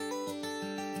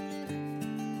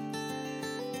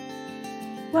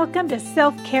Welcome to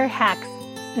Self-Care Hacks,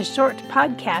 the short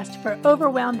podcast for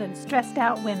overwhelmed and stressed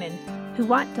out women who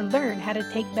want to learn how to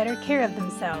take better care of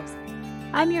themselves.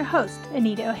 I'm your host,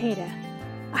 Anita Ojeda.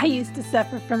 I used to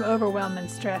suffer from overwhelm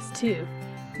and stress too,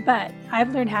 but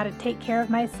I've learned how to take care of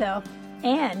myself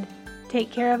and take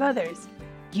care of others.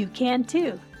 You can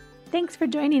too. Thanks for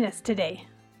joining us today.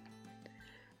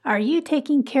 Are you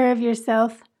taking care of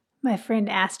yourself? My friend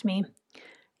asked me.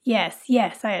 Yes,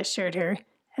 I assured her,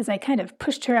 as I kind of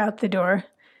pushed her out the door,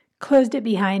 closed it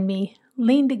behind me,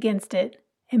 leaned against it,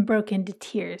 and broke into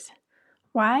tears.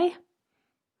 Why?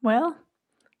 Well,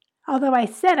 although I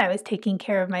said I was taking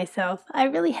care of myself, I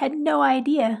really had no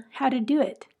idea how to do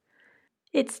it.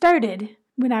 It started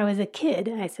when I was a kid,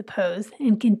 I suppose,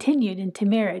 and continued into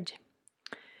marriage.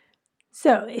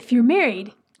 So, if you're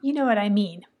married, you know what I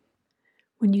mean.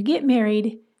 When you get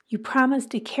married, you promise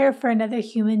to care for another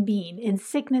human being in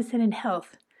sickness and in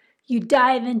health. You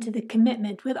dive into the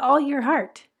commitment with all your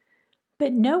heart.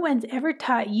 But no one's ever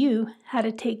taught you how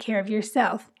to take care of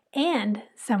yourself and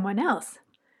someone else.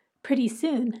 Pretty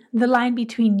soon, the line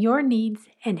between your needs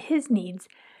and his needs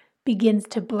begins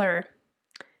to blur.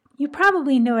 You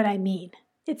probably know what I mean.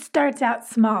 It starts out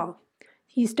small.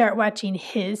 You start watching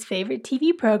his favorite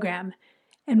TV program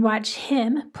and watch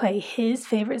him play his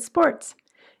favorite sports.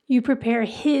 You prepare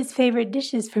his favorite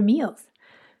dishes for meals.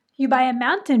 You buy a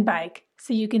mountain bike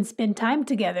so you can spend time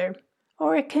together,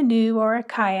 or a canoe or a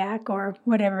kayak or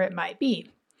whatever it might be.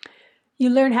 You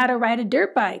learn how to ride a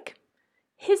dirt bike.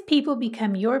 His people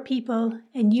become your people,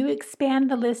 and you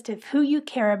expand the list of who you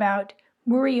care about,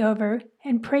 worry over,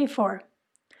 and pray for.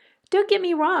 Don't get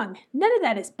me wrong, none of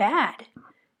that is bad.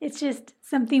 It's just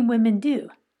something women do.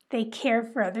 They care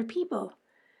for other people.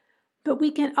 But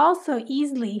we can also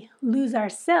easily lose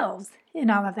ourselves in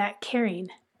all of that caring.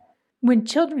 When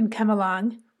children come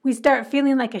along, we start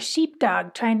feeling like a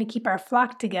sheepdog trying to keep our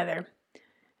flock together.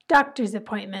 Doctor's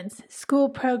appointments, school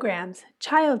programs,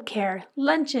 childcare,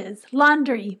 lunches,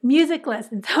 laundry, music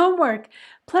lessons, homework,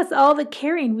 plus all the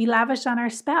caring we lavish on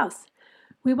our spouse.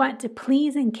 We want to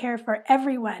please and care for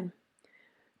everyone.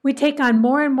 We take on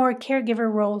more and more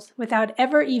caregiver roles without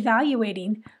ever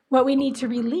evaluating what we need to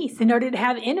release in order to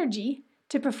have energy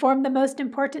to perform the most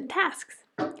important tasks.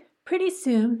 Pretty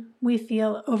soon, we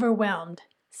feel overwhelmed,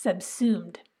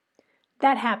 subsumed.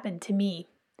 That happened to me.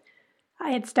 I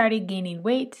had started gaining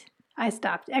weight, I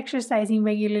stopped exercising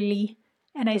regularly,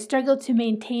 and I struggled to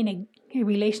maintain a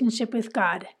relationship with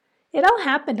God. It all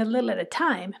happened a little at a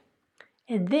time.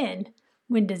 And then,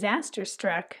 when disaster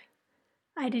struck,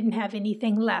 I didn't have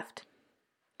anything left.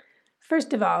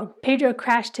 First of all, Pedro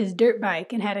crashed his dirt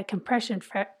bike and had a compression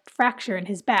fracture in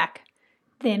his back.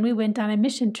 Then we went on a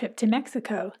mission trip to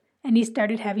Mexico, and he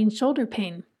started having shoulder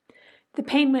pain. The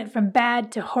pain went from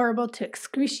bad to horrible to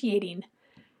excruciating.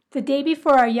 The day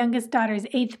before our youngest daughter's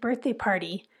 8th birthday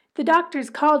party, the doctors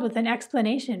called with an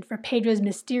explanation for Pedro's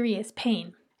mysterious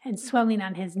pain and swelling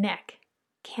on his neck.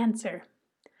 Cancer.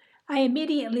 I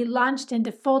immediately launched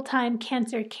into full-time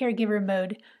cancer caregiver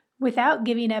mode without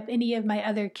giving up any of my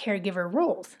other caregiver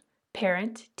roles: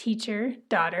 parent, teacher,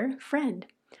 daughter, friend.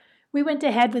 We went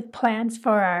ahead with plans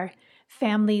for our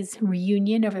family's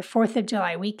reunion over 4th of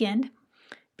July weekend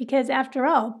because, after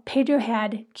all, Pedro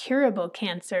had curable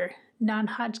cancer,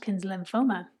 non-Hodgkin's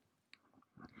lymphoma.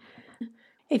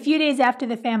 A few days after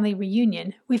the family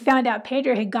reunion, we found out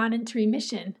Pedro had gone into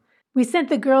remission. We sent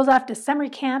the girls off to summer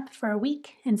camp for a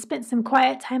week and spent some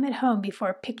quiet time at home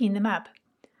before picking them up.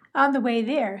 On the way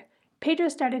there, Pedro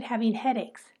started having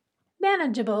headaches.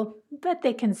 Manageable, but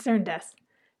they concerned us.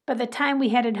 By the time we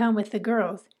headed home with the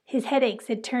girls, his headaches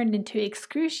had turned into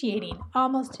excruciating,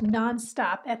 almost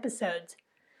non-stop episodes.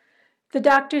 The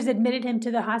doctors admitted him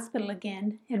to the hospital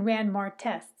again and ran more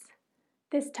tests.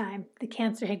 This time, the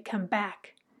cancer had come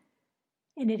back,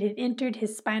 and it had entered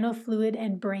his spinal fluid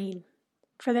and brain.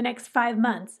 For the next 5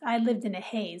 months, I lived in a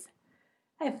haze.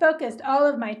 I focused all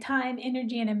of my time,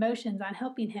 energy, and emotions on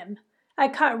helping him. I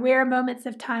caught rare moments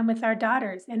of time with our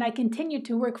daughters, and I continued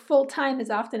to work full-time as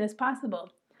often as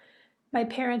possible. My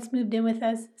parents moved in with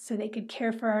us so they could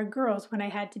care for our girls when I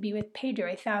had to be with Pedro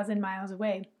 1,000 miles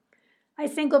away. I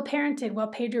single-parented while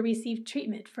Pedro received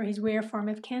treatment for his rare form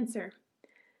of cancer.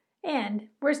 And,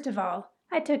 worst of all,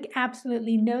 I took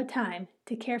absolutely no time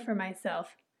to care for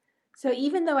myself. So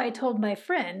even though I told my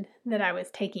friend that I was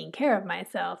taking care of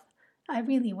myself, I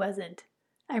really wasn't.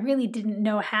 I really didn't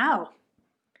know how.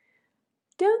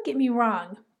 Don't get me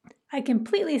wrong. I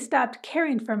completely stopped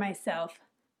caring for myself,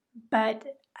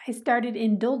 but I started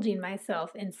indulging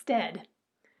myself instead.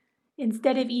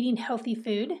 Instead of eating healthy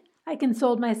food, I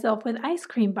consoled myself with ice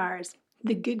cream bars,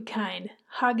 the good kind,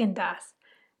 Häagen-Dazs,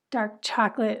 dark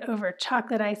chocolate over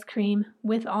chocolate ice cream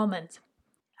with almonds.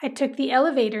 I took the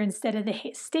elevator instead of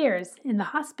the stairs in the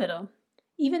hospital.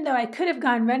 Even though I could have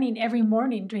gone running every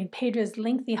morning during Pedra's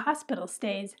lengthy hospital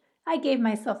stays, I gave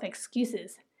myself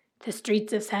excuses. The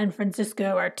streets of San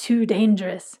Francisco are too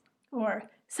dangerous.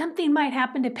 Or, something might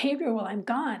happen to Pedra while I'm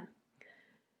gone.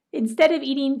 Instead of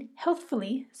eating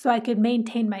healthfully so I could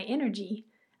maintain my energy,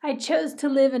 I chose to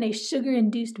live in a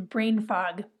sugar-induced brain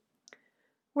fog.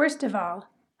 Worst of all,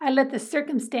 I let the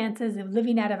circumstances of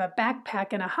living out of a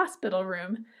backpack in a hospital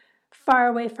room, far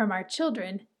away from our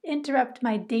children, interrupt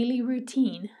my daily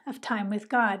routine of time with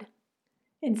God.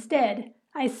 Instead,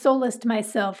 I solaced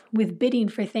myself with bidding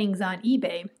for things on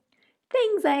eBay,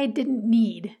 things I didn't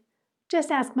need.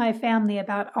 Just ask my family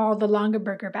about all the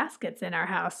Longaberger baskets in our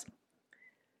house.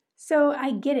 So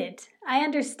I get it. I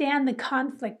understand the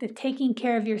conflict of taking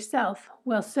care of yourself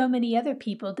while so many other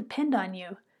people depend on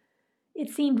you.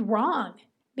 It seemed wrong,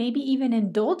 maybe even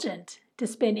indulgent, to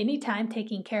spend any time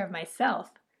taking care of myself.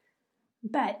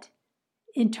 But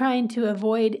in trying to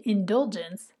avoid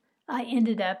indulgence, I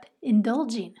ended up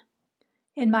indulging.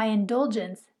 And my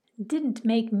indulgence didn't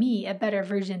make me a better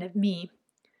version of me.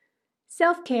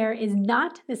 Self-care is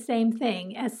not the same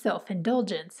thing as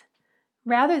self-indulgence.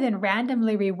 Rather than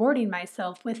randomly rewarding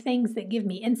myself with things that give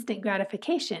me instant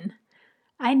gratification,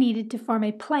 I needed to form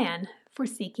a plan for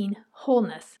seeking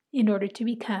wholeness in order to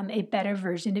become a better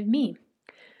version of me.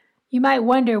 You might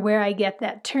wonder where I get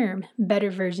that term, better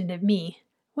version of me.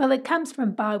 Well, it comes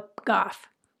from Bob Goff,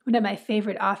 one of my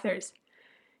favorite authors.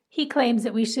 He claims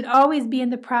that we should always be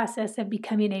in the process of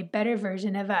becoming a better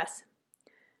version of us.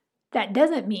 That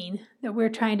doesn't mean that we're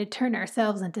trying to turn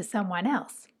ourselves into someone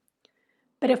else.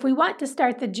 But if we want to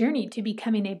start the journey to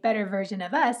becoming a better version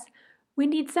of us, we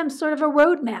need some sort of a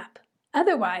roadmap.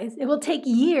 Otherwise, it will take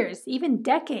years, even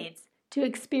decades, to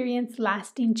experience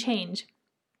lasting change.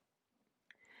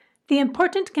 The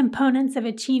important components of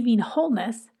achieving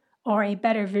wholeness, or a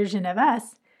better version of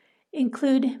us,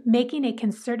 include making a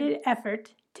concerted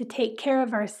effort to take care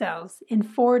of ourselves in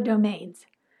 4 domains.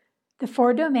 The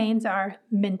 4 domains are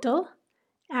mental,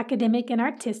 academic and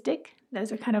artistic,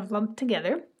 those are kind of lumped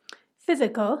together,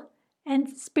 physical, and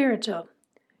spiritual.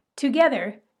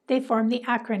 Together, they form the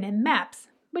acronym MAPS,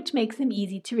 which makes them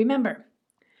easy to remember.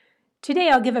 Today,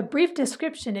 I'll give a brief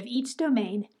description of each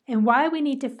domain and why we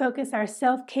need to focus our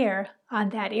self-care on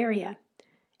that area.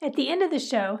 At the end of the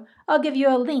show, I'll give you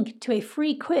a link to a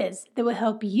free quiz that will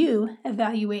help you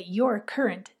evaluate your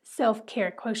current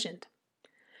self-care quotient.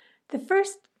 The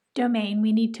first domain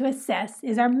we need to assess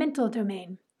is our mental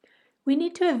domain. We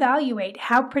need to evaluate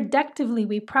how productively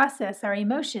we process our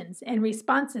emotions and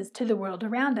responses to the world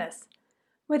around us.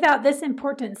 Without this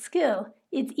important skill,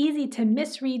 it's easy to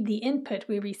misread the input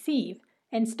we receive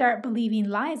and start believing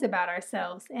lies about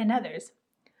ourselves and others.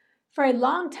 For a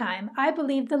long time, I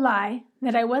believed the lie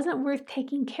that I wasn't worth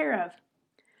taking care of.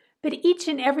 But each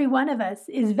and every one of us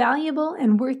is valuable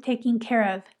and worth taking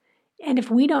care of. And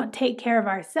if we don't take care of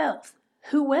ourselves,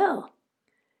 who will?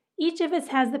 Each of us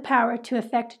has the power to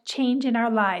affect change in our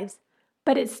lives,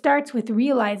 but it starts with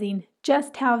realizing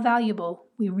just how valuable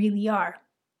we really are.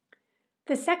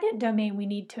 The second domain we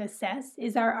need to assess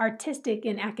is our artistic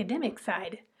and academic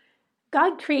side.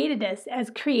 God created us as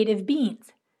creative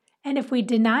beings, and if we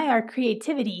deny our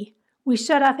creativity, we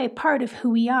shut off a part of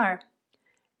who we are.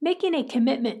 Making a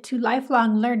commitment to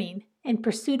lifelong learning and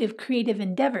pursuit of creative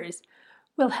endeavors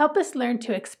will help us learn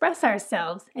to express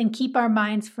ourselves and keep our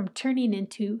minds from turning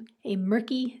into a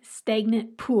murky,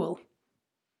 stagnant pool.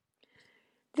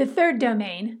 The third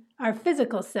domain, our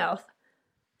physical self,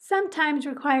 sometimes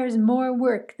requires more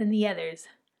work than the others.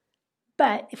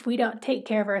 But if we don't take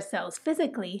care of ourselves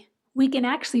physically, we can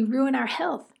actually ruin our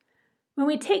health. When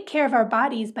we take care of our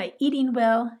bodies by eating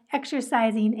well,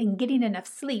 exercising, and getting enough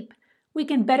sleep, we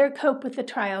can better cope with the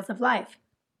trials of life.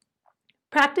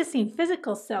 Practicing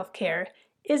physical self-care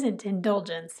isn't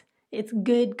indulgence, it's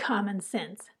good common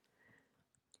sense.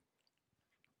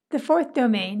 The fourth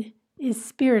domain is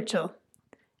spiritual.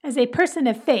 As a person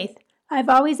of faith, I've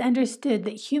always understood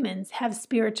that humans have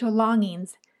spiritual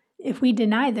longings. If we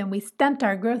deny them, we stunt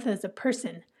our growth as a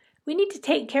person. We need to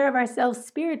take care of ourselves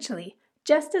spiritually,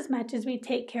 just as much as we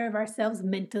take care of ourselves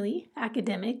mentally,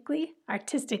 academically,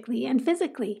 artistically, and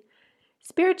physically.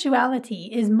 Spirituality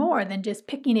is more than just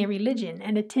picking a religion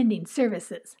and attending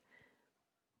services.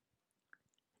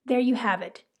 There you have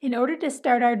it. In order to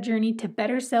start our journey to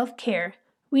better self-care,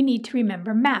 we need to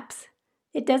remember MAPS.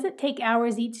 It doesn't take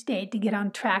hours each day to get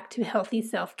on track to healthy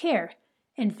self-care.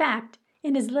 In fact,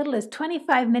 in as little as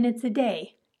 25 minutes a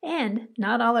day, and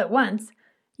not all at once,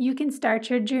 you can start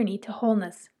your journey to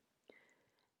wholeness.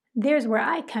 There's where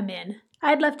I come in.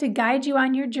 I'd love to guide you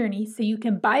on your journey so you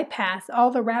can bypass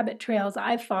all the rabbit trails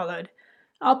I've followed.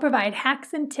 I'll provide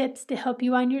hacks and tips to help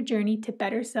you on your journey to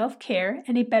better self-care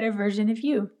and a better version of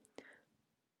you.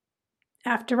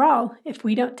 After all, if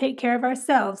we don't take care of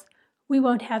ourselves, we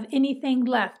won't have anything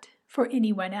left for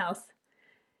anyone else.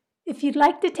 If you'd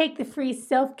like to take the free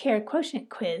self-care quotient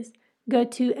quiz, go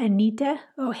to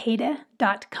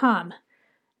AnitaOjeda.com.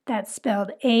 That's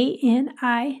spelled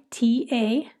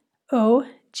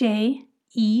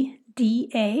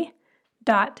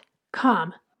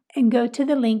AnitaOjeda.com, and go to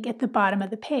the link at the bottom of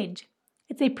the page.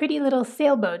 It's a pretty little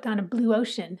sailboat on a blue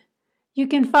ocean. You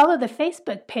can follow the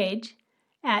Facebook page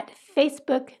at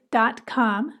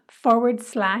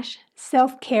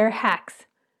facebook.com/selfcarehacks.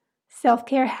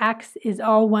 Self-care hacks is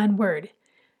all one word.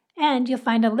 And you'll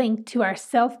find a link to our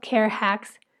Self-Care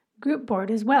Hacks group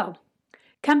board as well.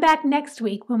 Come back next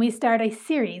week when we start a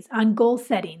series on goal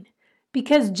setting,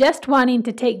 because just wanting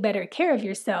to take better care of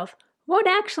yourself won't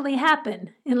actually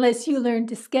happen unless you learn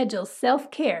to schedule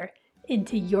self-care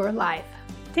into your life.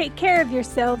 Take care of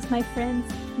yourselves, my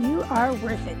friends. You are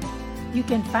worth it. You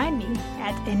can find me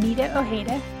at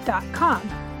AnitaOjeda.com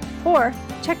or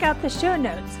check out the show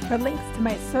notes for links to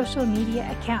my social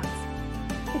media accounts.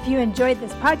 If you enjoyed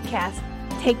this podcast,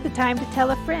 take the time to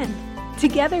tell a friend.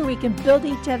 Together we can build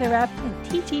each other up and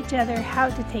teach each other how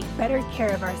to take better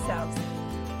care of ourselves.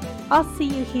 I'll see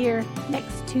you here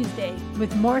next Tuesday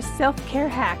with more self-care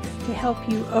hacks to help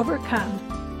you overcome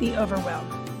the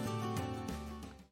overwhelm.